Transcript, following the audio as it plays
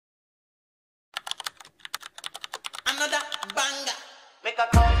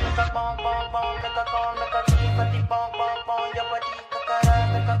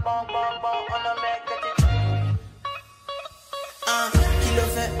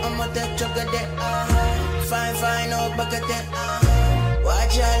Fine, no bucket.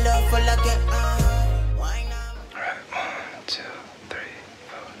 Watch your love for like it. Why not? Alright, 1, 2, 3,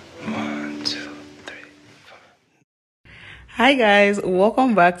 4. 1, 2, 3, 4. Hi guys,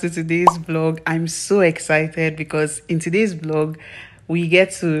 welcome back to today's vlog. I'm so excited because in today's vlog we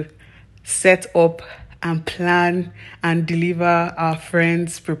get to set up and plan and deliver our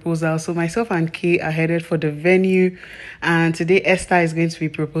friend's proposal. So myself and Kay are headed for the venue, and today Esther is going to be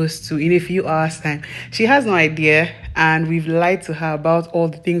proposed to in a few hours time. She has no idea, and we've lied to her about all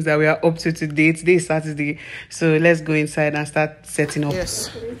the things that we are up to today. Today is Saturday, so let's go inside and start setting up.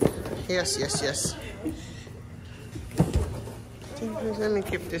 Yes. Let me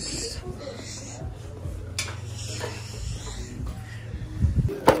keep this.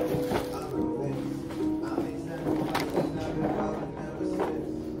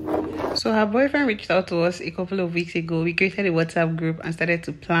 So her boyfriend reached out to us a couple of weeks ago. We created a WhatsApp group and started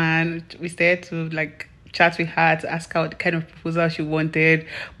to plan. We started to chat with her to ask her what kind of proposal she wanted,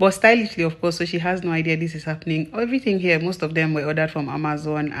 but stylishly, of course, so she has no idea this is happening. Everything here, most of them were ordered from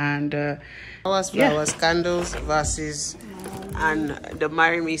Amazon, and Flowers, candles, vases, and the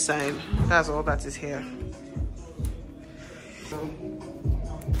marry me sign. That's all that is here.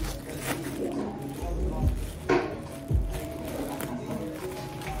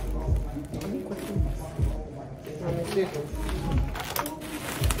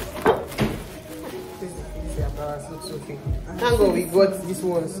 Thank God we got these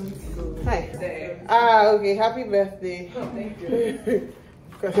ones. Hi. Okay. Happy birthday. Oh, thank you.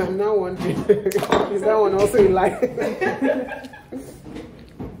 Because I'm now wondering, is that one also in life?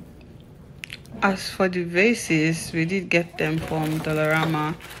 As for the vases, we did get them from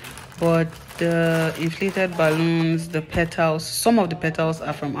Dollarama, but the inflated balloons, the petals, some of the petals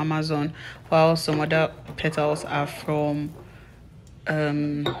are from Amazon, while some other petals are from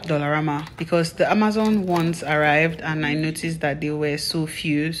Dollarama, because the Amazon ones arrived and I noticed that they were so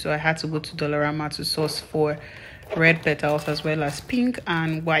few, so I had to go to Dollarama to source for red petals as well as pink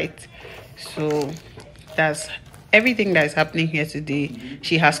and white. So that's everything that is happening here today.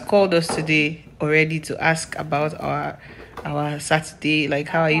 She has called us today already to ask about our Saturday, like,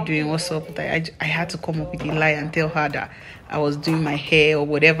 how are you doing, what's up. I had to come up with a lie and tell her that I was doing my hair or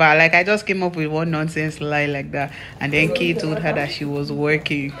whatever. Like, I just came up with one nonsense lie like that, and then Kay told her that she was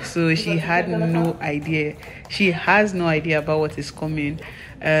working, so she had no idea. She has no idea about what is coming.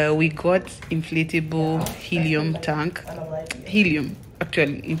 We got inflatable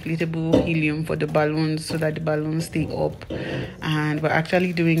inflatable helium for the balloons, so that the balloons stay up. And we're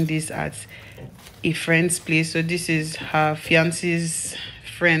actually doing this at a friend's place. So this is her fiance's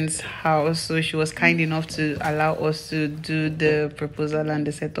friend's house, so she was kind enough to allow us to do the proposal and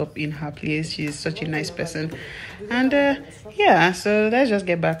the setup in her place. She's such a nice person. And yeah, so let's just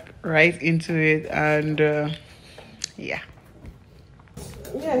get back right into it. And yeah,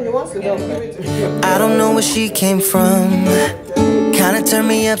 he wants to help. I don't know where she came from. Kinda turned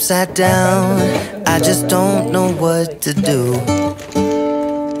me upside down. I just don't know what to do.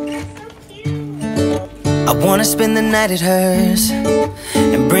 I wanna spend the night at hers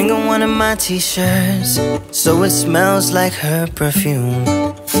and bring her one of my t-shirts, so it smells like her perfume.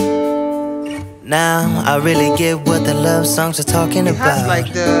 Now I really get what the love songs are talking about.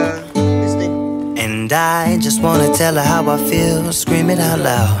 Like this thing. And I just wanna tell her how I feel, scream it out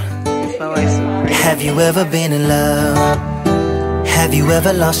loud. Have you ever been in love? Have you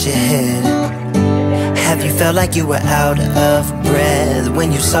ever lost your head? Have you felt like you were out of breath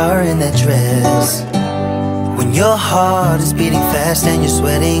when you saw her in that dress? When your heart is beating fast and you're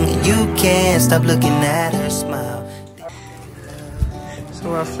sweating and you can't stop looking at her smile. So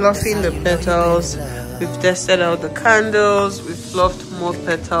we're fluffing the petals. We've tested out the candles. We've fluffed more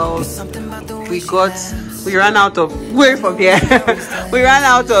petals. We ran out of we ran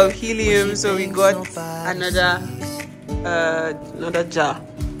out of helium, so we got another jar.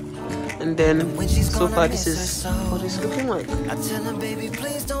 And then so far this is what it's looking like. I tell her, baby,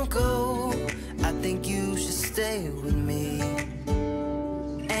 please don't go. I think you should stay with me.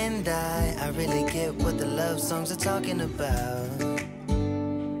 And I really get what the love songs are talking about.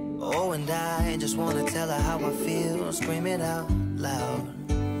 Oh, and I just wanna tell her how I feel, scream it out loud.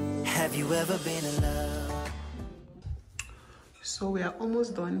 Have you ever been in love? So we are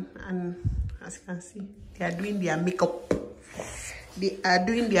almost done, and as you can see, they are doing their makeup.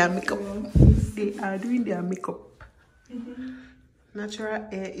 Natural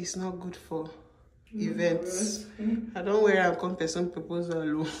hair is not good for events. I don't wear a come person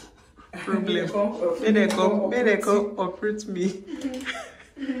proposal problem. May they come uproot me.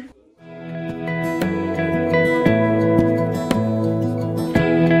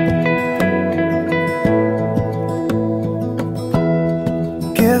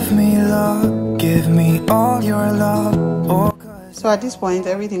 Give me love, give me all your love. So at this point,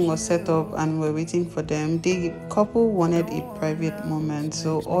 everything was set up and we're waiting for them. The couple wanted a private moment,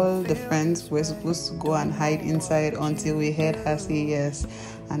 so all the friends were supposed to go and hide inside until we heard her say yes,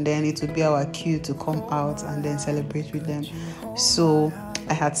 and then it would be our cue to come out and then celebrate with them. So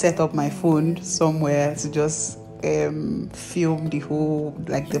I had set up my phone somewhere to just film the whole,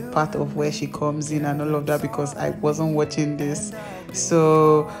 like the part of where she comes in and all of that, because I wasn't watching this.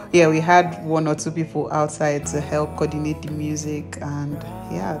 So yeah, we had one or two people outside to help coordinate the music, and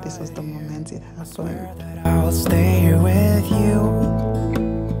yeah, this was the moment it happened. I'll stay here with you.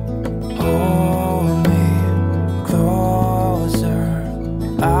 Hold me closer.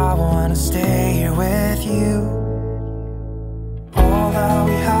 I wanna stay here with you. All that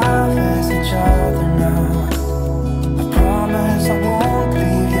we have is each other now. I promise I won't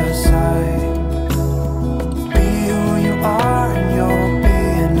leave your side. Be who you are and you'll be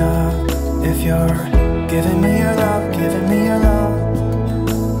enough. If you're giving me your love, giving me your love.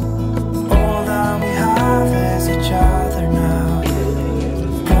 All that we have is each other now.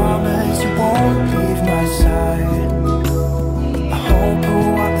 Promise you won't leave my side. I hope who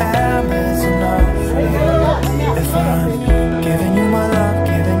I am is enough for you. If I'm giving you my love,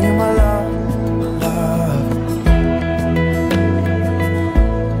 giving you my love, love.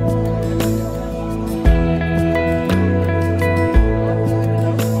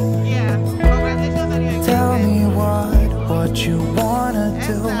 Tell me what you wanna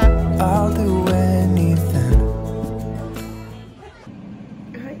do. I'll do anything.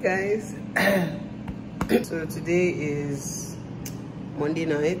 Hi guys. So today is Monday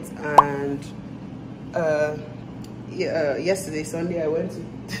night, and yesterday Sunday I went to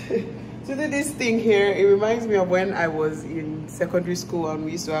to do this thing here. It reminds me of when I was in secondary school and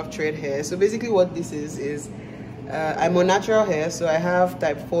we used to have thread hair. So basically what this is I'm on natural hair, so I have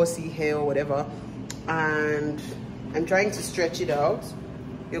type 4C hair or whatever, and I'm trying to stretch it out.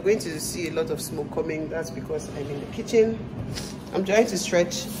 You're going to see a lot of smoke coming. That's because I'm in the kitchen. I'm trying to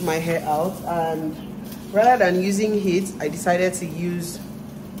stretch my hair out, and rather than using heat, I decided to use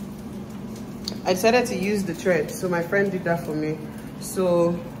the thread. So my friend did that for me.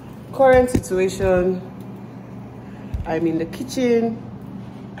 So current situation, I'm in the kitchen.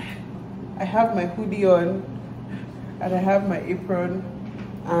 I have my hoodie on and I have my apron,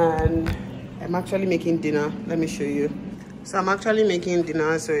 and I'm actually making dinner. Let me show you. So I'm actually making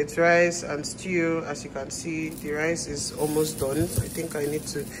dinner. So it's rice and stew. As you can see, the rice is almost done. I think I need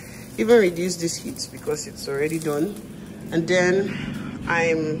to even reduce this heat because it's already done. And then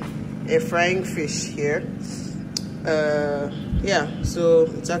I'm frying fish here. Yeah, so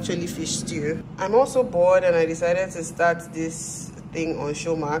it's actually fish stew. I'm also bored and I decided to start this thing on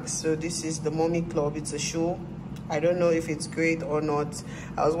Showmax. So this is the Mommy Club. It's a show. I don't know if it's great or not.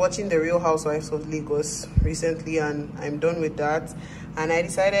 I was watching The Real Housewives of Lagos recently and I'm done with that, and I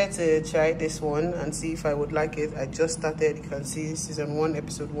decided to try this one and see if I would like it. I just started. You can see season 1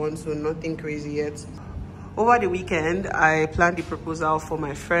 episode 1, so nothing crazy yet. Over the weekend I planned the proposal for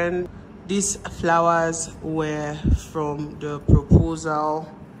my friend. These flowers were from the proposal,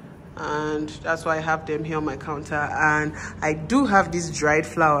 and that's why I have them here on my counter. And I do have these dried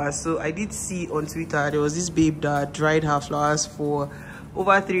flowers. So I did see on Twitter there was this babe that dried her flowers for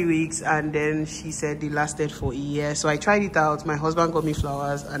over 3 weeks, and then she said they lasted for a year. So I tried it out. My husband got me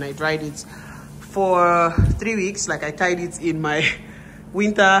flowers and I dried it for 3 weeks. Like, I tied it in my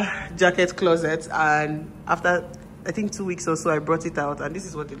winter jacket closet, and after I think 2 weeks or so I brought it out, and this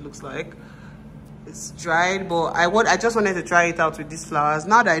is what it looks like. It's dried, but I just wanted to try it out with these flowers.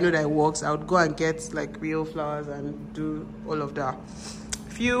 Now that I know that it works, I would go and get like real flowers and do all of that.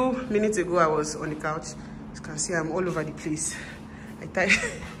 A few minutes ago I was on the couch. As you can see, I'm all over the place. I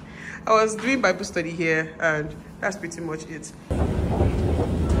was doing Bible study here, and that's pretty much it.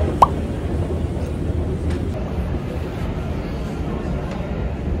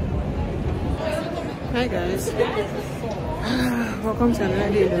 Hi guys. Welcome to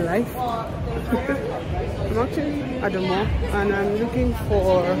another day in the life. I'm actually at the mall and I'm looking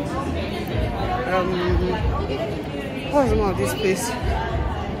for what's the name of this place?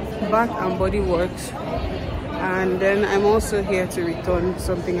 Bath and Body Works. And then I'm also here to return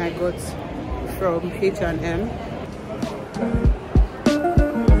something I got from H&M.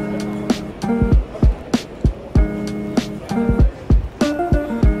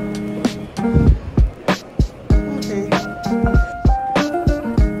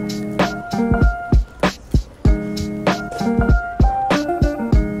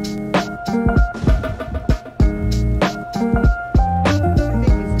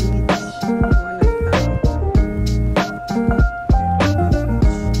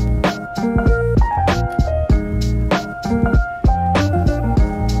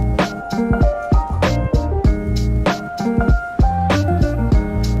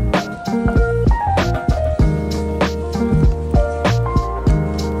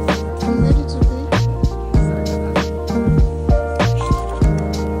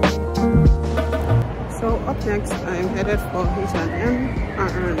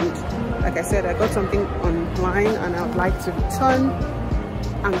 and like I said, I got something online and I would like to return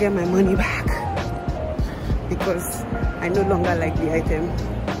and get my money back because I no longer like the item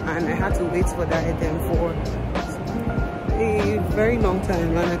and I had to wait for that item for a very long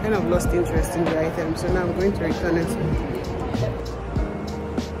time and I kind of lost interest in the item, so now I'm going to return it.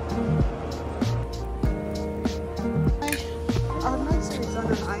 I would like to return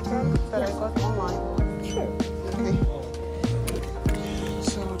an item that I got online. Sure. Okay.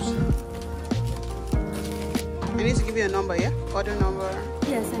 So I need to give you a number, yeah? Order number.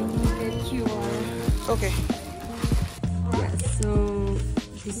 Yes, I need the QR. Okay. Yes, so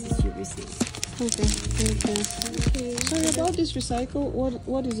this is your receipt. Okay, thank you. Okay. Sorry, about this recycle,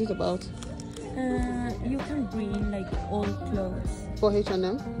 what is it about? You can bring like old clothes. For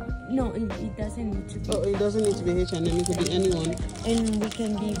H&M? No, it doesn't need to be. Oh, it doesn't need to be H&M, it could be anyone. And we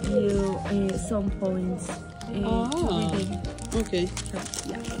can give you some points to redeem. Okay.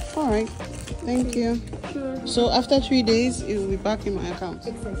 Yeah. Alright, thank you. Sure. So after 3 days, it will be back in my account?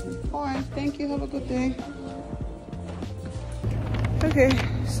 Exactly. Alright, thank you, have a good day. Okay,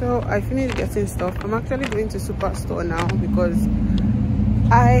 so I finished getting stuff. I'm actually going to Superstore now because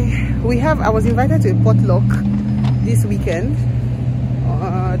I was invited to a potluck this weekend,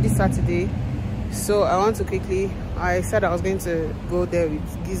 this Saturday. So I want to quickly, I said I was going to go there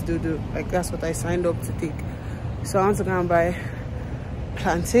with Giz Dodo, like that's what I signed up to take. So I want to go and buy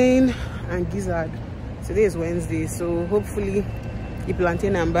plantain and gizzard. Today is Wednesday, so hopefully the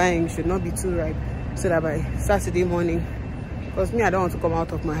plantain I'm buying should not be too ripe, so that by Saturday morning, because me, I don't want to come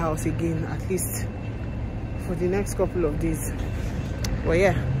out of my house again, at least for the next couple of days. Well,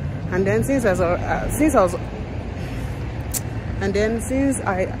 yeah. And then since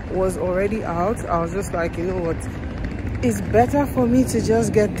I was already out, I was just like, you know what? It's better for me to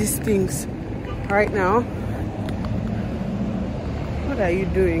just get these things right now. What are you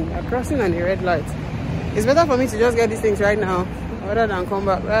doing? You're crossing on the red light. It's better for me to just get these things right now rather than come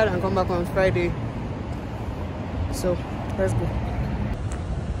back on Friday. So let's go.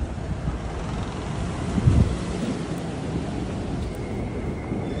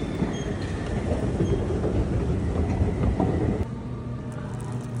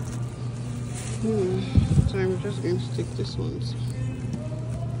 So I'm just going to take this one.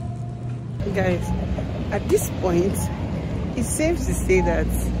 Guys, at this point, it's safe to say that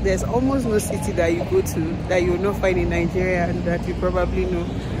there's almost no city that you go to that you will not find in Nigeria and that you probably know.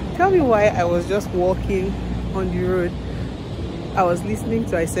 Tell me why I was just walking on the road. I was listening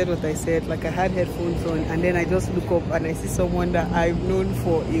to I Said What I Said, like I had headphones on, and then I just look up and I see someone that I've known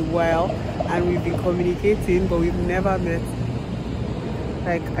for a while and we've been communicating but we've never met.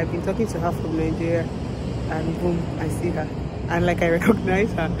 Like I've been talking to her from Nigeria and boom, I see her and like I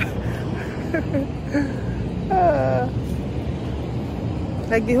recognize her.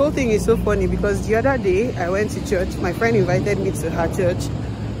 Like the whole thing is so funny because the other day I went to church. My friend invited me to her church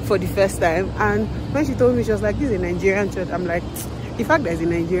for the first time, and when she told me, she was like, this is a Nigerian church. I'm like, the fact that it's a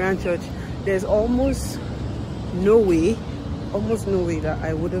Nigerian church, there's almost no way that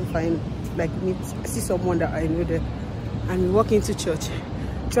I wouldn't find, like, see someone that I know there. And we walk into church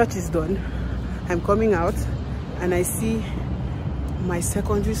is done, I'm coming out and I see my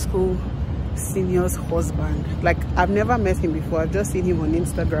secondary school senior's husband. Like, I've never met him before, I've just seen him on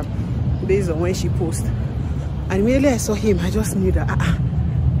Instagram based on when she posts, and immediately I saw him, I just knew that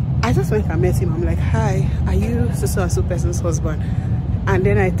I just went and met him. I'm like, hi, are you so and so person's husband? And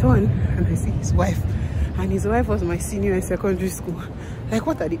then I turn and I see his wife, and his wife was my senior in secondary school. Like,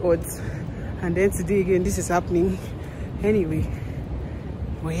 what are the odds? And then today again, this is happening. Anyway,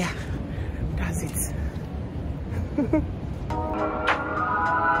 well, yeah, that's it.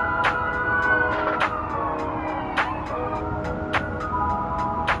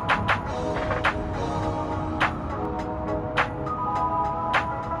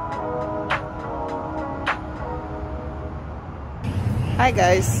 Hi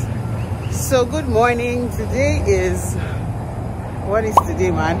guys, so good morning. Today is, what is today,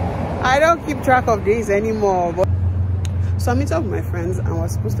 man? I don't keep track of days anymore, but so I meet up with my friends and we're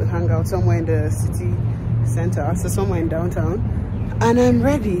supposed to hang out somewhere in the city center, so somewhere in downtown, and I'm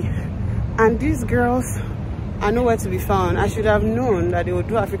ready, and these girls are nowhere to be found. I should have known that they would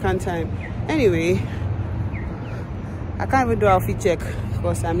do African time. Anyway, I can't even do outfit check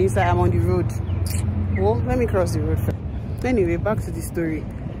because I'm inside, I'm on the road. Well, let me cross the road first. Anyway, back to the story.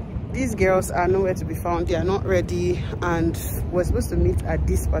 These girls are nowhere to be found. They are not ready, and we're supposed to meet at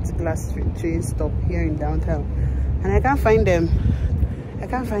this particular train stop here in downtown, and I can't find them.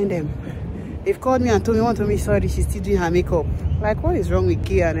 They've called me and told me sorry, she's still doing her makeup. Like, what is wrong with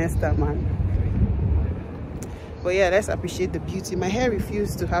Kia and Esther, man? But yeah, let's appreciate the beauty. My hair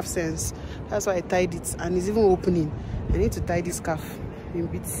refused to have sense. That's why I tied it, and it's even opening. I need to tie this scarf a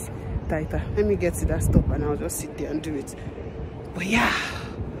bit tighter. Let me get to that stop and I'll just sit there and do it. But yeah,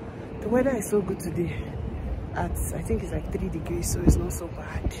 the weather is so good today. I think it's like 3 degrees, so it's not so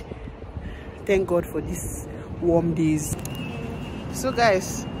bad. Thank God for these warm days. So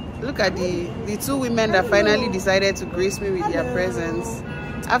guys, look at the 2 women that finally decided to grace me with their presence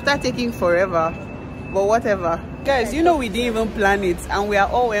after taking forever, but whatever. Guys, you know we didn't even plan it, and we are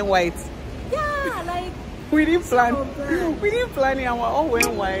all wearing white. Yeah, like we didn't plan. We didn't plan it, and we're all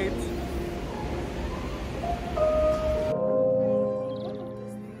wearing white.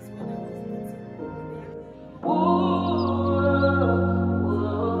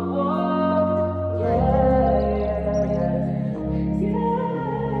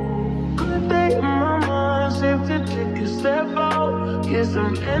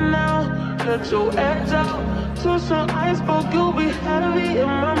 Let your edge out to some iceberg, you'll be heavy in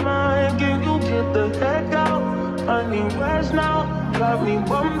my mind. Can you get the heck out? I need rest now, got me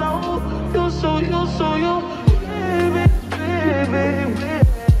bummed out. You baby, baby, baby.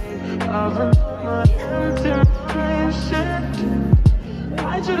 I've been on my empty mind, shit.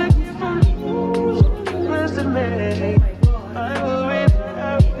 I should've given you the best of me. I worry that I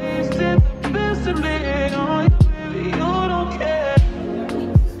wasted the best of me on you, baby, you don't care.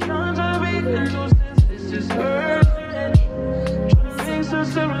 This is urgent. Trying to make some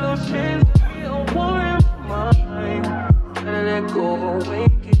simple change. We don't want in my mind. Let it go away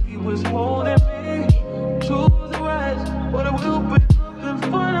if he was holding me. Choose the right, but it will bring up in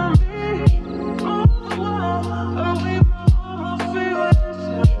front of me. All the while, away from all my favorites.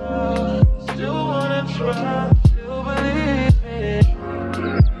 Still wanna try, still believe it.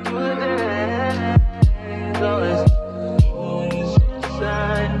 Good days, always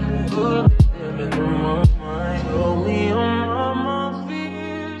inside. Good.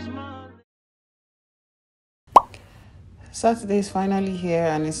 Saturday is finally here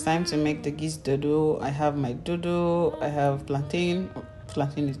and it's time to make the geese dodo. I have my dodo, I have plantain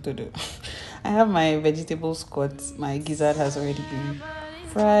is dodo. I have my vegetable squats. My gizzard has already been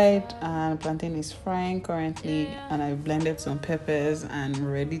fried and plantain is frying currently, and I blended some peppers and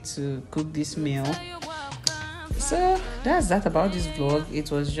ready to cook this meal. So that's that about this vlog. It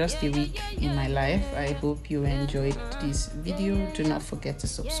was just a week in my life. I hope you enjoyed this video. Do not forget to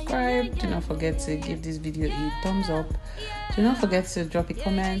subscribe. Do not forget to give this video a thumbs up. Do not forget to drop a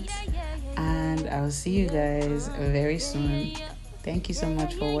comment, and I'll see you guys very soon. Thank you so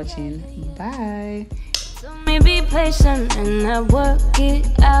much for watching. Bye. So me be patient and I work it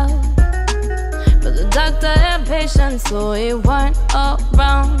out, but the doctor had patience, so it weren't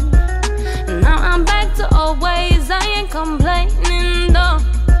around. And now I'm back to old ways, I ain't complaining though.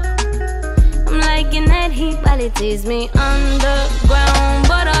 I'm liking that heat while it takes me underground.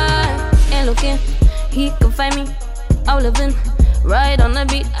 But I ain't looking, he can find me all living right on the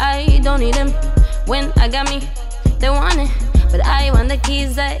beat. I don't need him when I got me, they want it, but I want the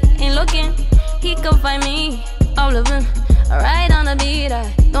keys. I ain't looking, he can find me all living right on the beat.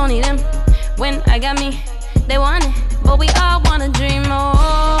 I don't need him when I got me, they want it, but we all wanna dream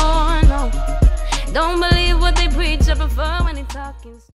more. No, don't believe what they preach, I prefer when they talking.